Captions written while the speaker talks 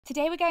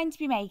Today we're going to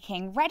be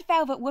making red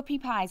velvet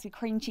whoopie pies with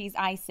cream cheese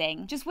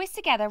icing. Just whisk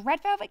together red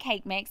velvet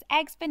cake mix,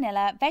 eggs,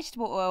 vanilla,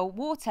 vegetable oil,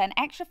 water and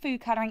extra food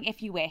colouring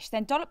if you wish,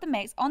 then dollop the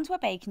mix onto a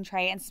baking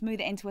tray and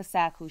smooth it into a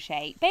circle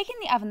shape. Bake in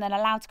the oven then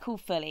allow to cool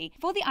fully.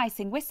 For the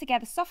icing, whisk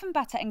together softened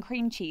butter and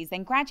cream cheese,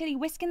 then gradually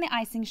whisk in the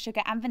icing,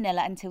 sugar and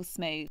vanilla until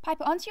smooth.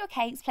 Pipe it onto your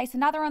cakes, place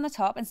another on the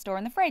top and store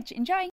in the fridge. Enjoy!